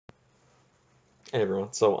Hey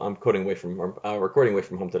everyone, so I'm recording away from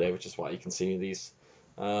home today, which is why you can see these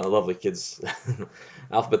lovely kids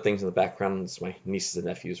alphabet things in the background. It's my nieces and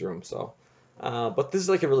nephews' room. But this is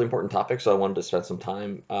like a really important topic, so I wanted to spend some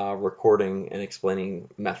time recording and explaining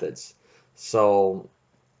methods. So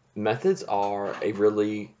methods are a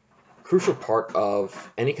really crucial part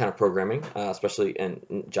of any kind of programming, especially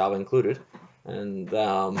and Java included. And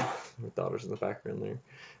my daughter's in the background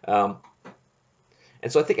there.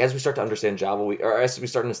 And so I think as we start to understand Java, or as we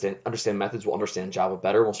start to understand methods, we'll understand Java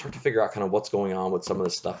better. We'll start to figure out kind of what's going on with some of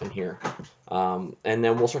this stuff in here. And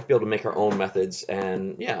then we'll start to be able to make our own methods.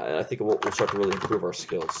 And yeah, I think we'll start to really improve our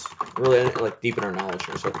skills, really like deepen our knowledge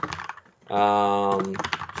here. So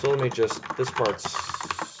let me just, this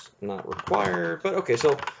part's not required, but okay,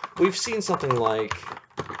 so we've seen something like,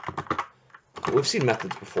 we've seen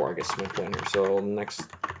methods before, I guess is my point here. So next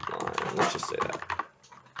line, let's just say that.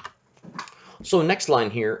 So next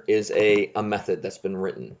line here is a method that's been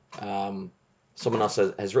written. Someone else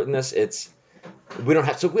has written this. We don't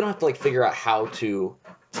have to like figure out how to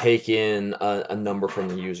take in a number from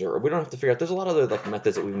the user, or we don't have to figure out. There's a lot of other like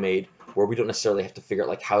methods that we've made where we don't necessarily have to figure out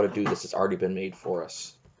like how to do this. It's already been made for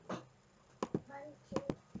us.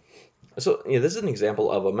 So yeah, this is an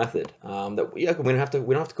example of a method that we don't have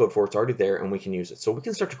to code for. It's already there, and we can use it. So we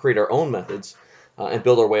can start to create our own methods and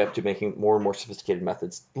build our way up to making more and more sophisticated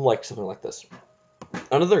methods, like something like this.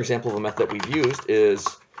 Another example of a method we've used is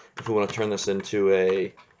if we want to turn this into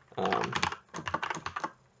um,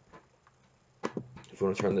 if we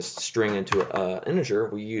want to turn this string into an integer,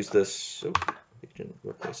 we use this. Oh, we can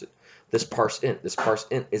replace it. This parse int. This parse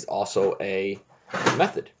int is also a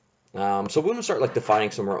method. So we want to start like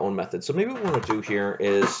defining some of our own methods. So maybe what we want to do here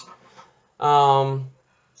is,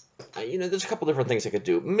 there's a couple different things I could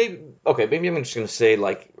do. Maybe I'm just going to say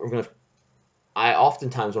like I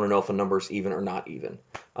oftentimes want to know if a number is even or not even.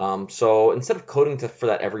 So instead of coding for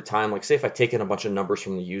that every time, like say if I take in a bunch of numbers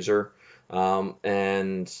from the user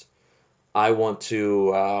and I want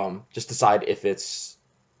to just decide if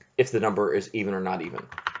the number is even or not even.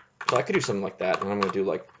 So I could do something like that, and I'm going to do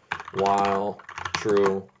like while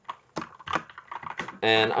true,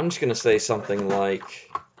 and I'm just going to say something like,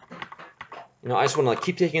 I just want to like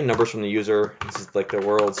keep taking in numbers from the user. This is like the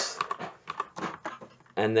world's,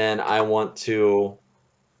 and then I want to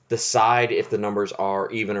decide if the numbers are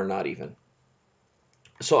even or not even.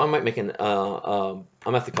 So I might make a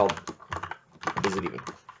method called is it even.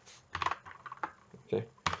 Okay,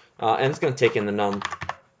 and it's going to take in the num.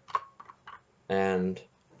 And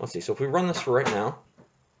let's see. So if we run this for right now,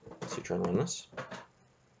 let's see. Try and run this.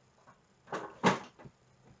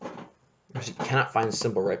 You cannot find the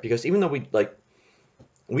symbol, right? Because even though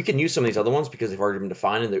we can use some of these other ones because they've already been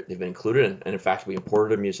defined and they've been included, and in fact we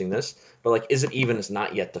imported them using this. But like, is it even is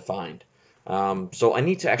not yet defined. So I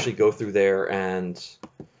need to actually go through there and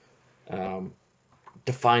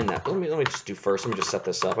define that. Let me just do first. Let me just set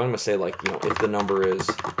this up. I'm going to say like, if the number is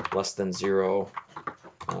less than 0,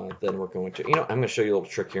 then we're going to, I'm going to show you a little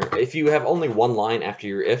trick here. If you have only one line after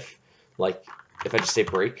your if, like if I just say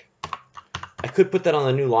break, I could put that on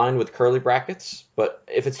the new line with curly brackets, but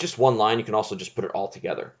if it's just one line, you can also just put it all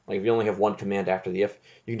together. Like if you only have one command after the if,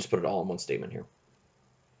 you can just put it all in one statement here.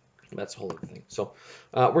 That's the whole other thing. So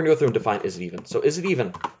we're going to go through and define is it even. So is it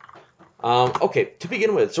even? Okay, to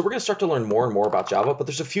begin with, so we're going to start to learn more and more about Java, but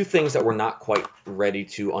there's a few things that we're not quite ready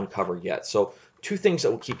to uncover yet. So two things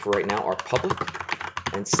that we'll keep for right now are public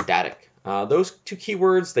and static. Those two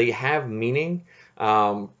keywords, they have meaning,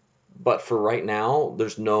 but for right now,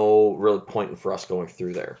 there's no real point for us going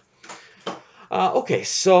through there. Okay,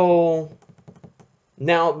 so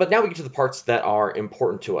now we get to the parts that are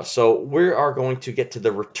important to us. So we are going to get to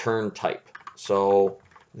the return type. So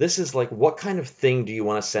this is like, what kind of thing do you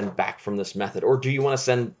want to send back from this method, or do you want to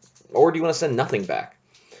send nothing back?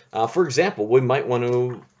 For example, we might want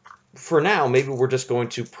to, for now, maybe we're just going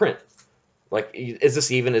to print. Like, is this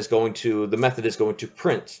even the method is going to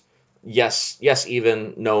print yes,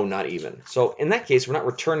 even, no, not even. So in that case, we're not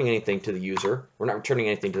returning anything to the user. We're not returning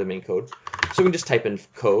anything to the main code. So we can just type in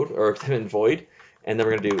code or type in void, and then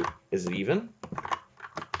we're going to do is it even?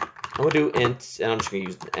 I'm going to do int, and I'm just going to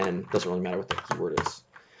use n. Doesn't really matter what that keyword is.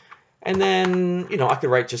 And then, I could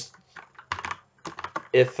write just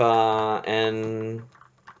if n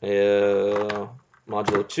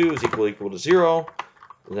modulo 2 is equal to 0,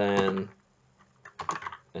 then,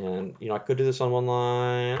 and I could do this on one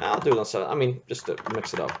line. I'll do it on 7. I mean, just to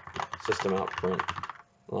mix it up. System out print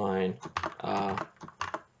line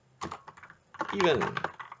even,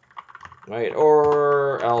 right?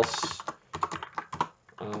 Or else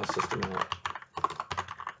system out.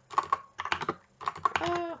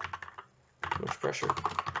 Much pressure.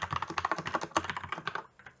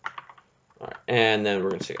 and then we're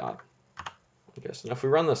going to say odd. Okay, so now if we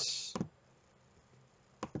run this,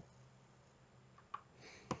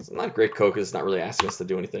 it's not great code because it's not really asking us to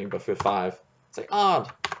do anything, but if we have 5, it's like odd,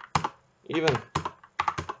 even.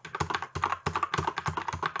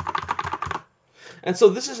 And so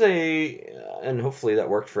this is and hopefully that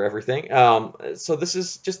worked for everything. So this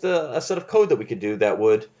is just a set of code that we could do that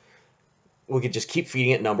we could just keep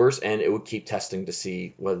feeding it numbers, and it would keep testing to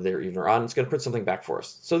see whether they're even or odd, and it's going to print something back for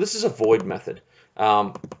us. So this is a void method.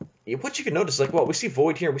 What you can notice, like, well, we see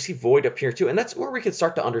void here, we see void up here too, and that's where we can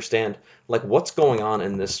start to understand, like, what's going on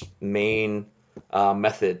in this main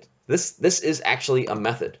method. This is actually a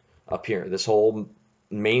method up here. This whole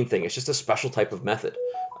main thing, it's just a special type of method.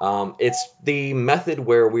 It's the method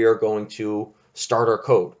where we are going to start our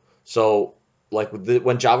code. So like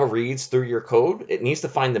when Java reads through your code, it needs to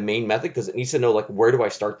find the main method because it needs to know, like, where do I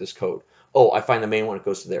start this code? Oh, I find the main one, it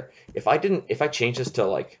goes to there. If I change this to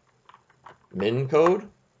like min code,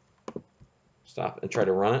 stop and try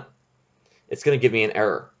to run it, it's going to give me an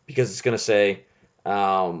error because it's going to say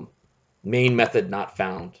main method not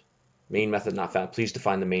found. Main method not found. Please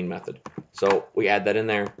define the main method. So we add that in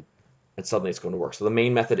there, and suddenly it's going to work. So the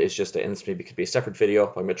main method is just, and this maybe could be a separate video,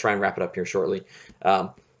 but I'm going to try and wrap it up here shortly.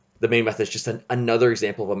 The main method is just another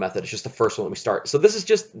example of a method. It's just the first one that we start. So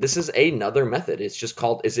this is another method. It's just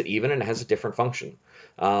called is it even, and it has a different function.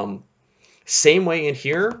 Same way in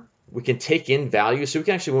here, we can take in values. So we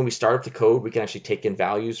can actually, when we start up the code, we can actually take in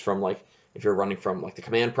values from, like, if you're running from like the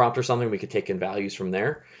command prompt or something, we could take in values from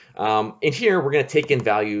there. In here, we're going to take in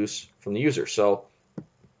values from the user. So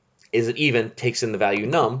is it even takes in the value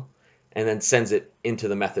num and then sends it into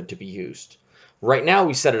the method to be used. Right now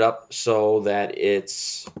we set it up so that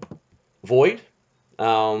it's void,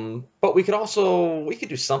 but we could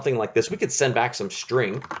do something like this. We could send back some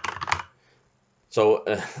string. So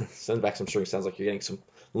send back some string sounds like you're getting some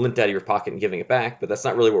lint out of your pocket and giving it back, but that's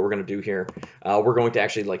not really what we're going to do here. We're going to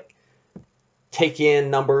actually, like, take in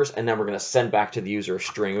numbers, and then we're going to send back to the user a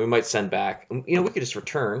string. We might send back, we could just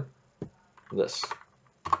return this.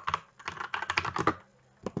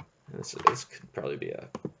 This could probably be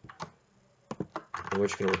and we're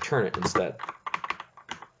just going to return it instead.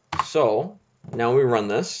 So now we run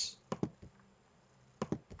this.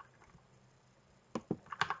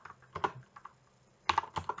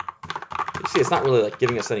 You see, it's not really like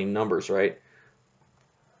giving us any numbers, right?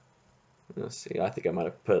 Let's see, I think I might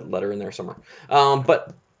have put a letter in there somewhere.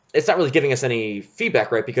 But it's not really giving us any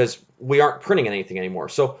feedback, right? Because we aren't printing anything anymore.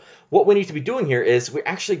 So what we need to be doing here is we're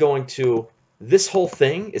actually going to, this whole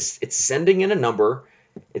thing it's sending in a number,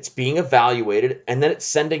 it's being evaluated, and then it's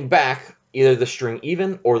sending back either the string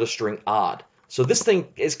even or the string odd. So this thing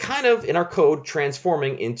is kind of, in our code,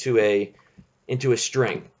 transforming into a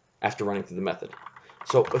string after running through the method.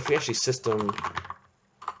 So if we actually system,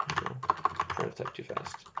 I'm trying to type too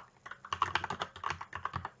fast.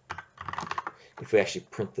 If we actually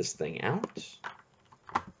print this thing out,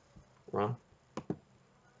 run,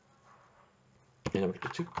 and number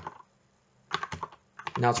 2.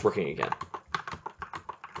 Now it's working again.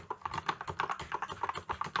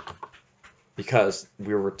 Because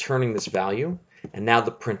we're returning this value, and now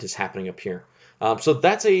the print is happening up here. So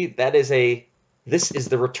this is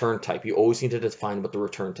the return type. You always need to define what the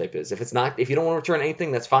return type is. If you don't want to return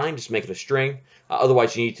anything, that's fine. Just make it a string.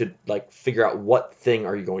 Otherwise, you need to, like, figure out what thing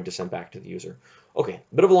are you going to send back to the user. Okay,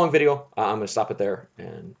 bit of a long video. I'm going to stop it there,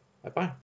 and bye-bye.